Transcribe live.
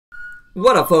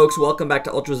What up, folks? Welcome back to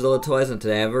ULTRAZILLA Toys, and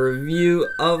today I have a review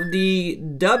of the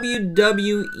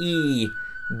WWE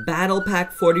Battle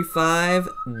Pack 45,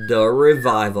 The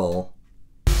Revival.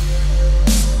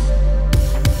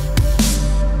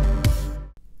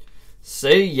 So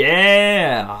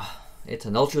yeah, it's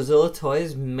an ULTRAZILLA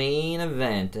Toys main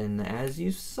event, and as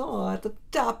you saw at the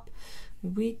top,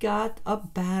 we got a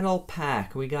Battle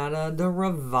Pack. We got the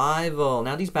Revival.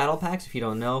 Now these Battle Packs, if you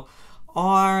don't know,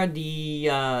 are the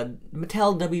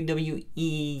Mattel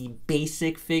WWE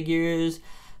basic figures,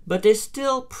 but they're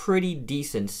still pretty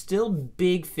decent. Still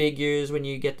big figures when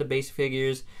you get the basic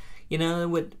figures, you know,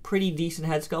 with pretty decent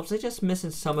head sculpts. They're just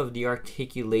missing some of the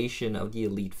articulation of the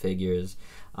Elite figures.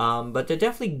 But they're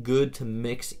definitely good to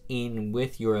mix in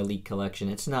with your Elite collection.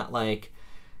 It's not like,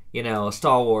 you know,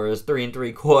 Star Wars 3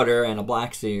 3/4 and a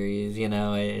Black Series. You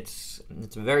know, it's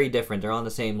very different. They're on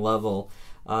the same level.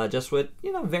 Just with,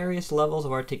 you know, various levels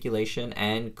of articulation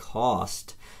and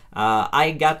cost.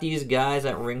 I got these guys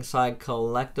at Ringside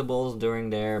Collectibles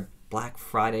during their Black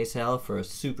Friday sale for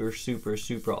super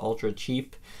ultra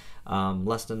cheap.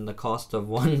 Less than the cost of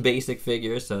one basic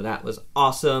figure, so that was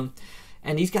awesome.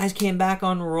 And these guys came back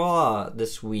on Raw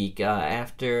this week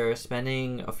after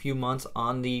spending a few months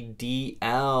on the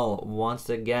DL once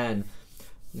again.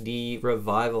 The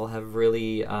Revival have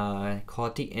really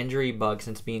caught the injury bug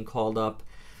since being called up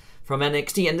from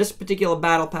NXT, and this particular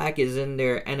battle pack is in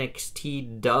their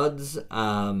NXT duds.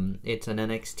 It's an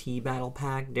NXT battle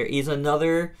pack. There is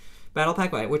another battle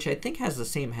pack which I think has the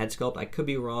same head sculpt. I could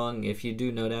be wrong. If you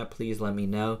do know that, please let me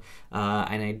know.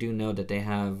 And I do know that they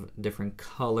have different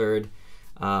colored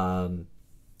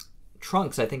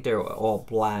trunks. I think they're all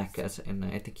black, and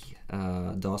I think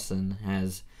Dawson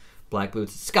has black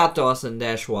boots. Scott Dawson,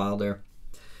 Dash Wilder.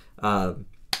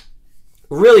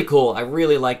 Really cool. I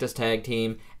really like this tag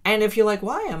team. And if you're like,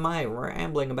 why am I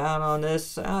rambling about on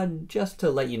this? Just to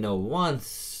let you know,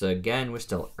 once again, we're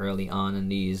still early on in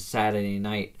these Saturday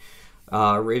night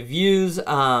reviews.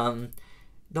 The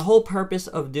whole purpose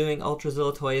of doing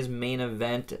ULTRAZILLA Toys main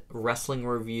event wrestling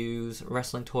reviews,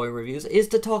 wrestling toy reviews, is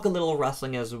to talk a little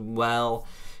wrestling as well.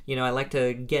 You know, I like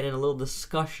to get in a little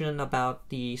discussion about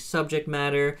the subject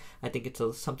matter. I think it's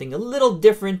something a little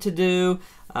different to do.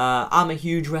 I'm a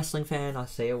huge wrestling fan. I'll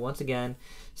say it once again.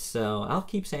 So I'll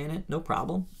keep saying it, no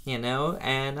problem, you know.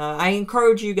 And I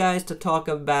encourage you guys to talk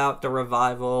about the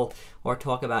Revival or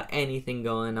talk about anything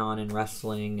going on in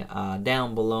wrestling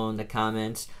down below in the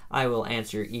comments. I will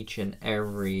answer each and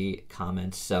every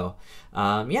comment. So,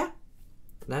 yeah.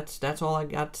 That's all I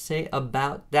got to say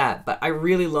about that. But I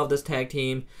really love this tag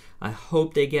team. I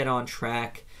hope they get on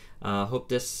track. Hope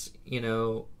this, you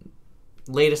know,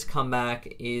 latest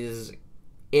comeback is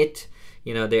it.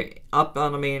 You know, they're up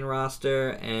on the main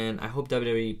roster, and I hope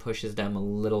WWE pushes them a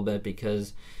little bit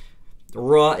because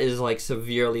Raw is like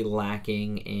severely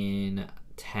lacking in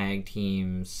tag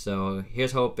teams. So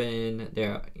here's hoping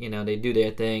they do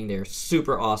their thing. They're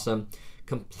super awesome,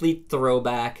 complete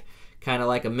throwback. Kind of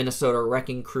like a Minnesota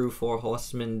Wrecking Crew 4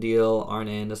 Horsemen deal. Arn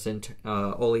Anderson,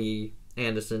 Ole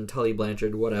Anderson, Tully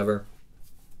Blanchard, whatever.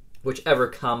 Whichever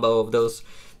combo of those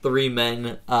three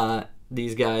men,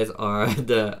 these guys are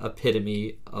the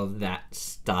epitome of that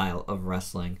style of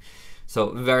wrestling.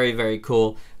 So very, very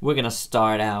cool. We're going to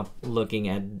start out looking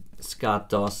at Scott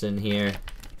Dawson here.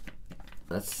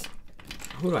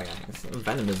 Who do I got?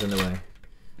 Venom is in the way.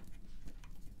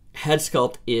 Head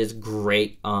sculpt is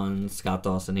great on Scott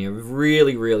Dawson here.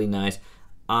 Really, really nice.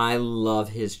 I love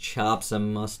his chops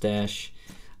and mustache.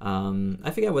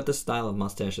 I forget what this style of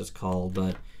mustache is called,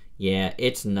 but yeah,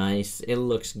 it's nice. It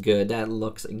looks good. That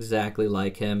looks exactly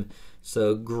like him.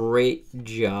 So great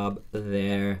job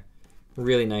there.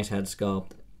 Really nice head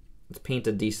sculpt. It's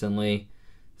painted decently,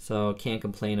 so can't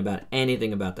complain about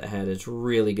anything about the head. It's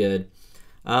really good.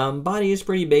 Body is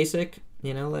pretty basic.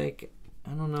 You know, like,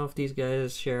 I don't know if these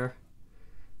guys share.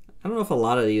 I don't know if a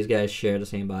lot of these guys share the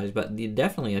same bodies, but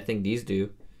definitely I think these do.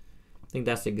 I think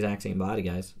that's the exact same body,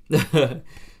 guys.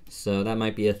 So that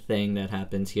might be a thing that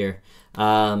happens here.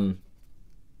 But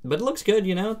it looks good,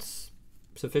 you know. It's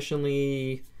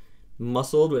sufficiently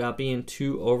muscled without being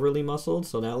too overly muscled,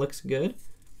 so that looks good.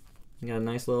 You got a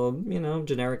nice little, you know,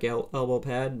 generic elbow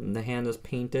pad, and the hand is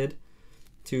painted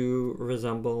to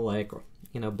resemble, like,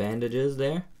 you know, bandages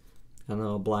there. Got a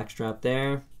little black strap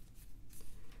there.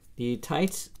 The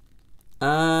tights,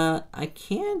 I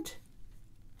can't.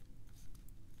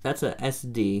 That's a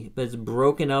SD, but it's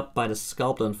broken up by the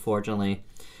sculpt, unfortunately.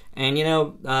 And, you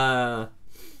know,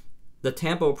 the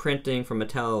tampo printing from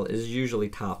Mattel is usually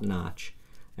top notch.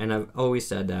 And I've always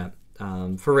said that.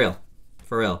 For real.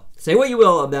 For real. Say what you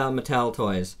will about Mattel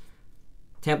toys.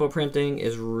 Tampo printing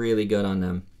is really good on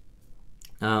them.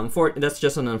 That's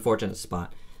just an unfortunate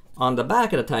spot. On the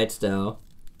back of the tights, though,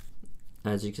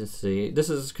 as you can see, this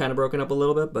is kind of broken up a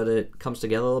little bit, but it comes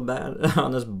together a little bit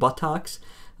on his buttocks.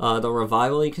 The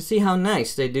Revival, you can see how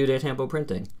nice they do their tampo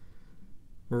printing.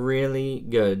 Really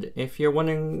good. If you're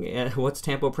wondering what's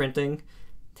tampo printing,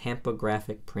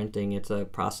 tampographic printing, it's a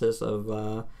process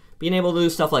of being able to do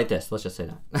stuff like this. Let's just say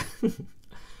that.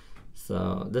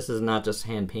 So this is not just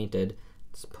hand painted,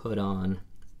 it's put on.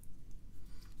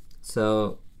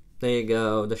 So there you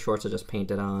go, the shorts are just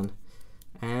painted on.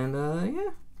 And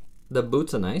yeah, the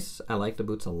boots are nice. I like the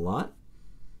boots a lot.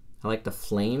 I like the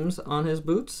flames on his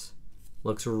boots.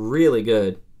 Looks really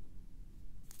good.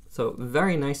 So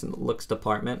very nice in the looks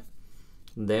department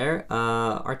there.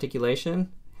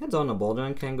 Articulation, heads on the ball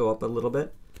joint, can go up a little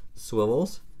bit.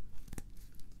 Swivels.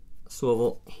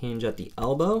 Swivel hinge at the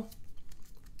elbow.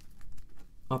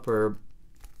 Upper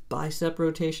bicep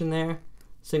rotation there.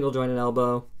 Single jointed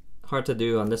elbow. Hard to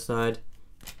do on this side.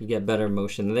 You get better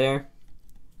motion there.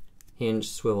 Hinge,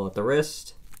 swivel at the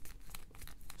wrist.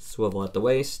 Swivel at the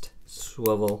waist.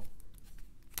 Swivel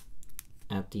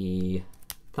at the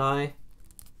thigh.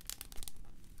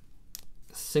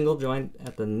 Single joint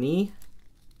at the knee.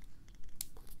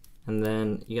 And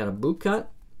then you got a boot cut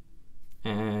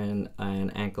and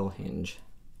an ankle hinge.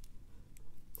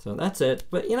 So that's it.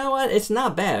 But you know what? It's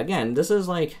not bad. Again, this is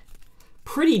like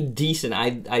pretty decent,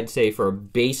 I'd say, for a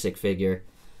basic figure.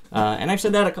 And I've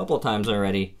said that a couple of times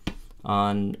already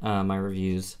on my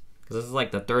reviews, because this is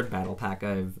like the third battle pack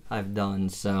I've done.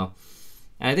 So,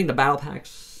 and I think the battle packs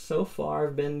so far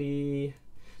have been the...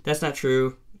 That's not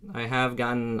true. I have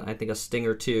gotten, I think, a sting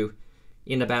or two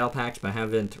in the battle packs, but I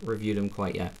haven't reviewed them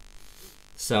quite yet.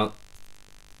 So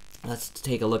let's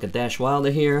take a look at Dash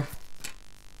Wilder here.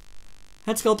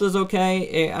 Head sculpt is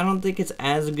okay. I don't think it's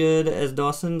as good as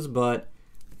Dawson's, but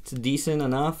it's decent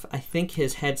enough. I think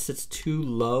his head sits too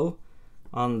low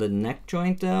on the neck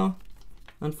joint, though,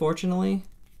 unfortunately.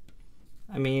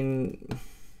 I mean,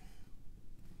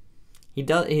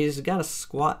 he's got a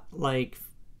squat-like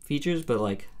features, but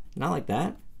like not like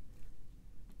that.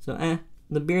 So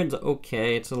the beard's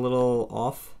okay. It's a little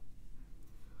off,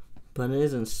 but it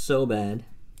isn't so bad.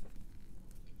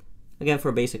 Again, for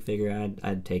a basic figure,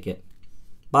 I'd take it.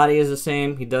 Body is the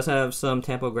same. He does have some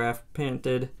tampo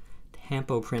printed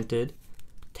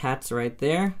tats right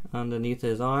there underneath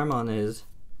his arm on his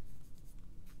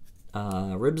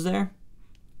ribs there.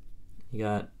 You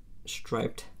got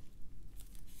striped,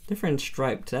 different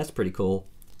striped. That's pretty cool.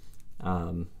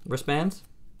 Wristbands.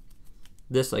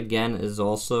 This again is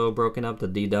also broken up, the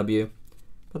DW,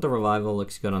 but the Revival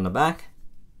looks good on the back.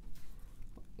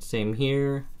 Same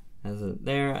here as it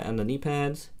there, and the knee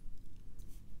pads.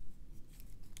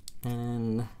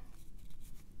 And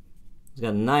he's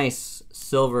got nice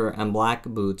silver and black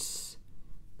boots.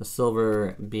 The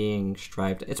silver being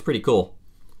striped. It's pretty cool.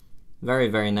 Very,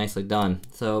 very nicely done.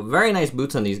 So very nice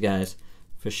boots on these guys,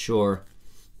 for sure.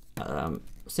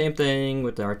 Same thing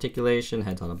with the articulation.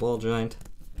 Heads on a ball joint.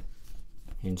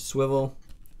 Hinge swivel.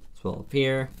 Swivel up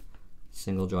here.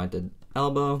 Single jointed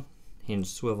elbow. Hinge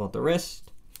swivel at the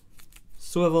wrist.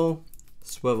 Swivel.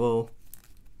 Swivel.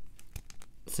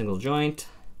 Single joint.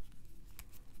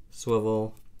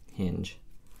 Swivel, hinge.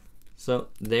 So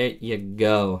there you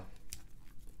go.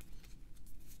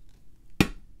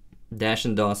 Dash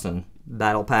and Dawson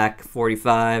Battle Pack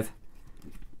 45.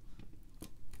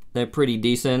 They're pretty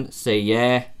decent. Say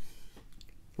yeah.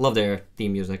 Love their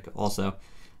theme music also.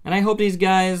 And I hope these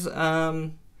guys, you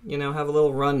know, have a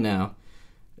little run now.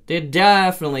 They're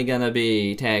definitely gonna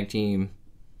be tag team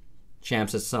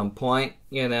champs at some point.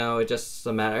 You know, it's just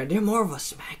a matter. They're more of a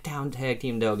SmackDown tag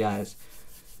team though, guys.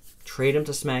 Trade them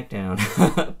to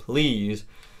SmackDown, please.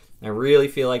 I really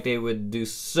feel like they would do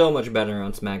so much better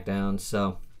on SmackDown.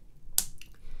 So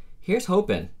here's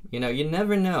hoping. You know, you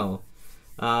never know.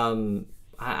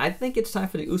 I think it's time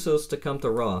for the Usos to come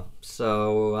to Raw.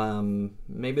 So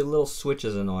maybe a little switch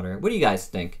is in order. What do you guys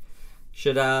think?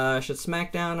 Should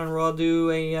SmackDown and Raw do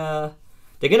a?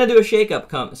 They're gonna do a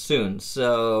shakeup soon.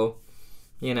 So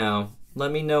you know,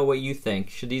 let me know what you think.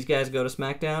 Should these guys go to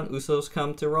SmackDown? Usos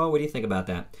come to Raw? What do you think about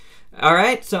that? All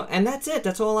right, so, and that's it.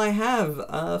 That's all I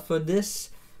have for this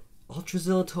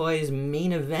ULTRAZILLA Toys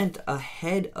main event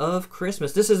ahead of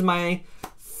Christmas. This is my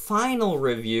final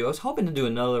review. I was hoping to do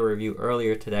another review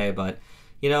earlier today, but,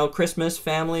 you know, Christmas,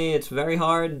 family, it's very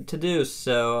hard to do,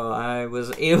 so I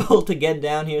was able to get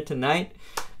down here tonight.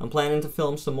 I'm planning to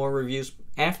film some more reviews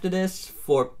after this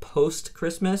for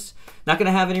post-Christmas. Not going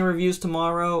to have any reviews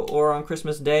tomorrow or on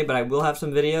Christmas Day, but I will have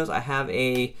some videos. I have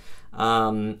a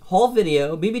haul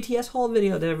video, BBTS haul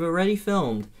video that I've already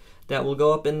filmed that will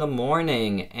go up in the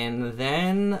morning. And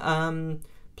then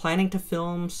planning to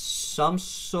film some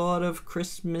sort of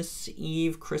Christmas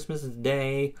Eve, Christmas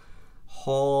Day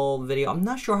haul video. I'm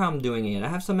not sure how I'm doing it. I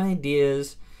have some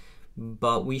ideas,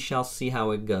 but we shall see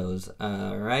how it goes.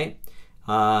 Alright?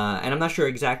 And I'm not sure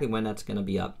exactly when that's going to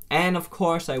be up. And of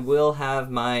course, I will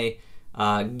have my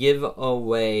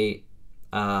giveaway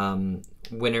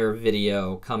winner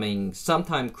video coming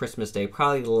sometime Christmas Day,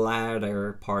 probably the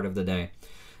latter part of the day.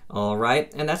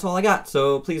 Alright, and that's all I got.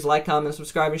 So please like, comment,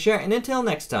 subscribe, and share. And until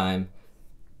next time,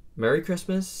 Merry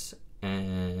Christmas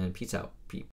and peace out.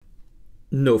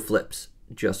 No flips,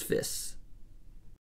 just fists.